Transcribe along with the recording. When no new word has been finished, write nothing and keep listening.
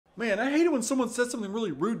Man, I hate it when someone says something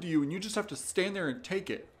really rude to you and you just have to stand there and take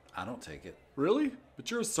it. I don't take it. Really?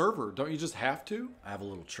 But you're a server, don't you just have to? I have a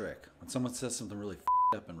little trick. When someone says something really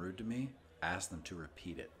up and rude to me, I ask them to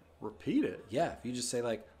repeat it. Repeat it? Yeah, if you just say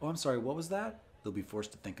like, oh, I'm sorry, what was that? They'll be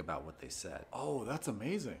forced to think about what they said. Oh, that's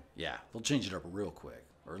amazing. Yeah, they'll change it up real quick,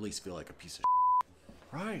 or at least feel like a piece of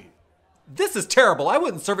Right. This is terrible. I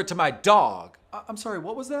wouldn't serve it to my dog. I'm sorry,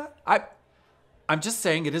 what was that? I'm just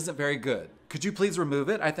saying it isn't very good. Could you please remove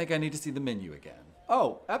it? I think I need to see the menu again.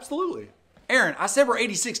 Oh, absolutely. Aaron, I said we're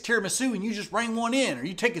 86 tiramisu and you just rang one in. Are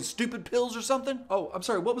you taking stupid pills or something? Oh, I'm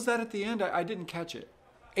sorry, what was that at the end? I didn't catch it.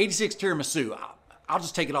 86 tiramisu. I'll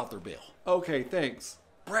just take it off their bill. Okay, thanks.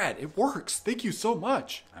 Brad, it works. Thank you so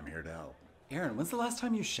much. I'm here to help. Aaron, when's the last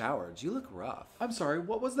time you showered? You look rough. I'm sorry,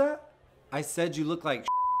 what was that? I said you look like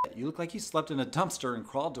shit. You look like you slept in a dumpster and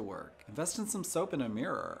crawled to work. Invest in some soap and a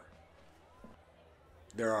mirror.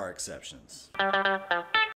 There are exceptions.